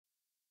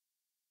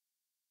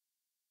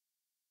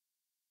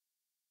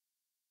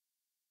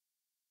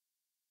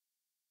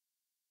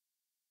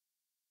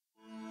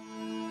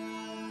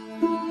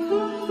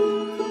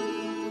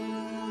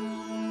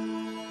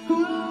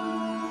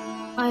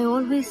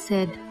always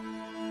said,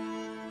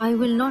 I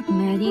will not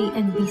marry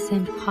and be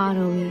sent far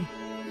away.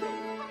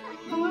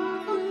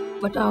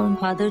 But our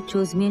father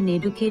chose me an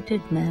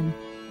educated man,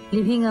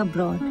 living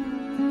abroad.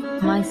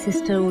 My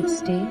sister would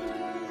stay,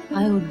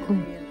 I would go.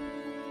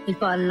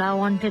 If Allah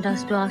wanted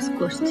us to ask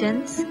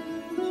questions,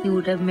 He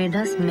would have made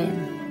us men.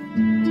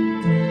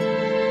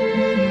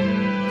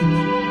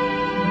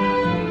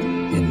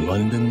 In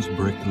London's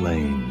Brick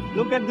Lane.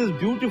 Look at this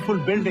beautiful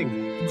building.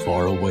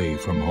 Far away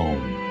from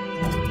home.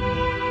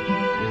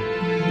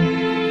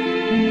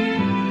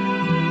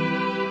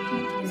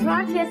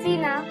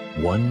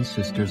 One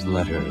sister's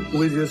letters.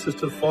 Who is your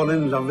sister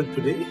fallen in love with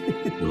today?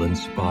 Will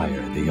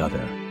inspire the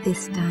other.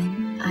 This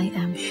time, I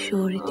am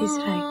sure it is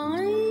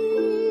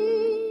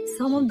right.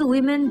 Some of the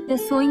women, they're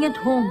sewing at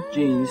home.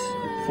 Jeans,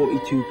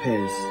 42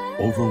 pairs.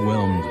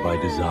 Overwhelmed by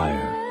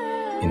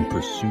desire, in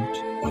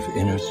pursuit of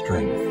inner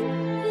strength,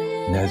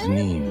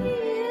 Nazneen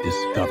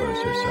discovers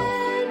herself.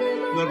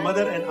 Your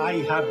mother and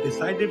I have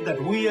decided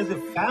that we as a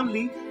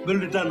family will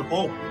return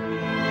home.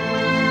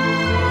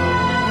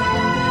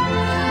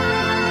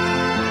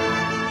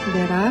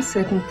 There are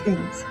certain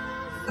things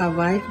a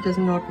wife does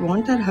not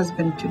want her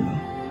husband to know.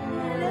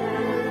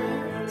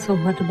 So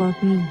what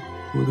about me?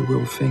 You're the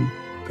real thing,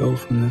 girl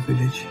from the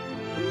village.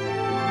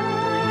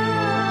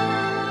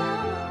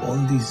 All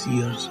these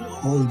years,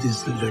 all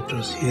these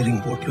letters,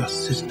 hearing what your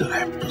sister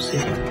had to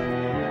say.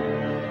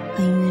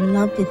 I'm in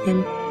love with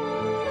him.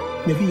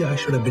 Maybe I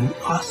should have been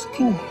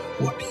asking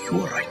what you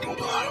were writing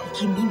to her.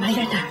 Give me my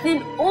letter.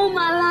 In all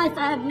my life,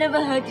 I have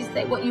never heard you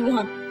say what you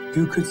want.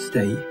 You could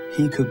stay,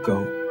 he could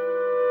go.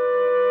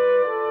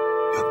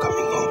 You're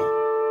coming home.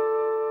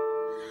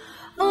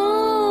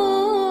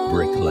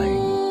 Brick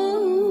Lane.